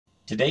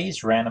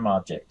Today's random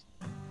object.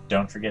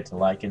 Don't forget to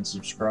like and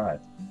subscribe,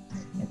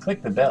 and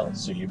click the bell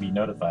so you'll be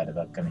notified of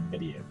upcoming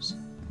videos.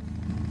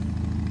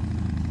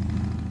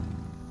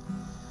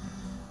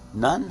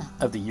 None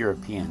of the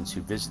Europeans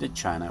who visited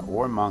China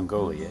or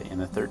Mongolia in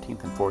the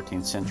 13th and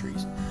 14th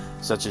centuries,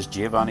 such as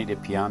Giovanni de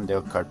Pian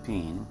del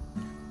Carpin,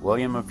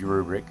 William of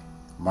Rubric,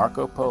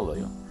 Marco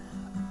Polo,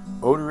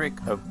 Odoric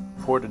of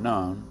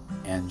Pordenone,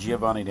 and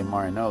Giovanni de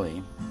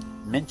Marinoli,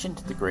 mentioned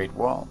the Great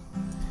Wall.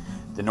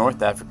 The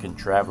North African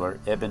traveler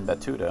Ibn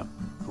Battuta,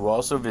 who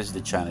also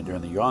visited China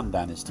during the Yuan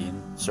dynasty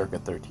in circa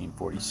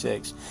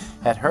 1346,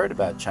 had heard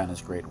about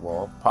China's Great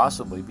Wall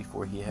possibly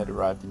before he had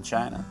arrived in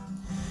China.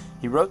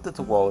 He wrote that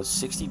the wall is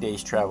 60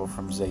 days' travel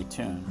from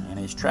Zaytun in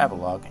his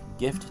travelogue,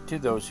 Gift to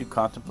those who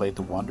contemplate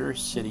the wondrous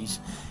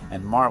cities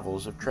and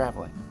marvels of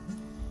traveling.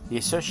 He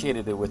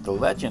associated it with the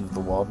legend of the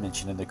wall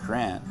mentioned in the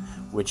Quran,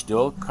 which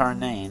Dhul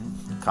Qarnayn,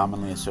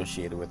 commonly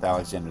associated with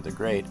Alexander the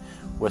Great,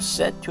 was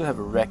said to have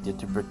erected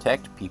to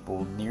protect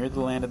people near the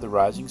land of the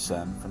rising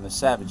sun from the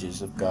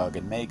savages of Gog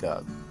and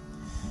Magog.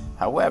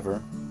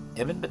 However,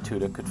 Ibn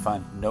Battuta could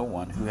find no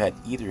one who had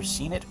either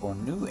seen it or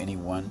knew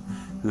anyone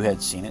who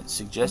had seen it,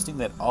 suggesting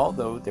that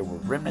although there were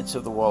remnants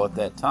of the wall at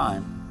that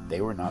time,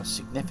 they were not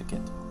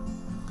significant.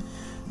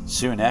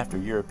 Soon after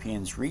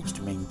Europeans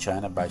reached Ming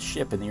China by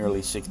ship in the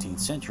early 16th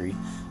century,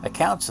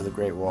 accounts of the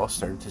Great Wall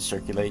started to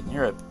circulate in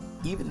Europe,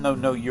 even though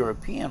no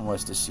European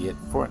was to see it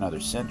for another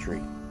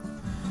century.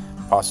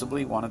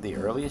 Possibly one of the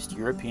earliest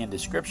European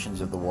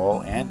descriptions of the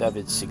wall and of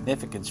its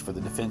significance for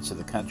the defense of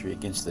the country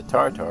against the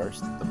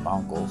Tartars, the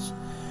Mongols,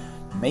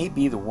 may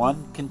be the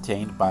one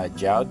contained by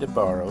João de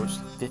Barros,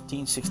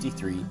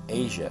 1563,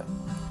 Asia.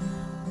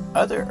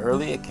 Other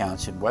early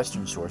accounts in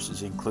Western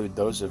sources include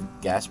those of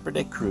Gaspar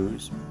de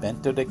Cruz,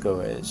 Bento de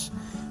Goes,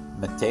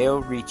 Mateo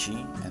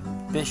Ricci,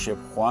 and Bishop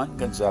Juan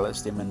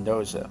González de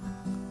Mendoza,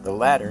 the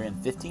latter in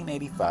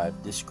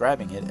 1585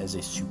 describing it as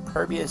a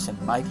superbious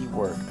and mighty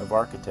work of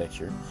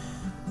architecture,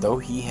 though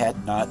he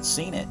had not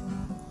seen it.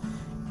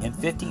 In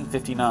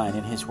 1559,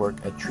 in his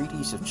work A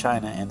Treatise of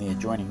China and the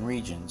Adjoining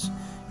Regions,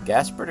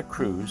 Gaspar de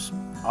Cruz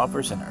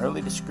offers an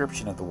early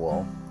description of the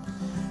wall.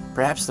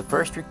 Perhaps the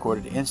first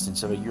recorded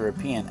instance of a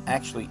European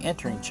actually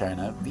entering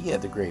China via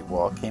the Great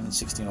Wall came in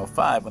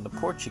 1605 when the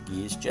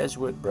Portuguese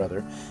Jesuit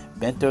brother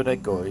Bento de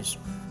Goes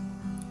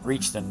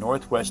reached the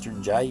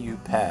northwestern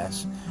Jiayu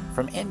Pass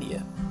from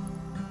India.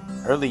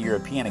 Early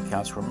European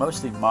accounts were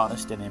mostly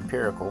modest and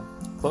empirical,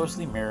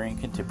 closely mirroring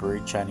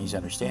contemporary Chinese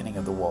understanding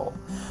of the wall,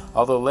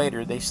 although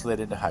later they slid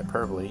into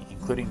hyperbole,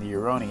 including the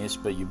erroneous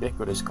but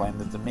ubiquitous claim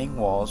that the Ming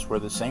walls were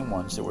the same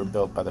ones that were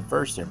built by the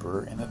first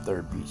emperor in the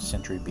 3rd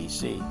century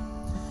BC.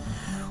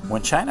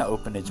 When China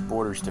opened its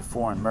borders to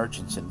foreign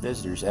merchants and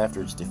visitors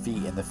after its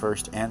defeat in the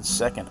First and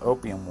Second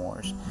Opium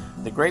Wars,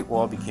 the Great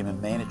Wall became a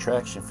main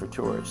attraction for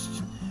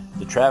tourists.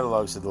 The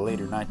travelogues of the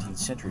later 19th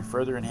century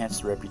further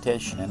enhanced the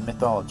reputation and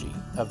mythology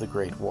of the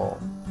Great Wall.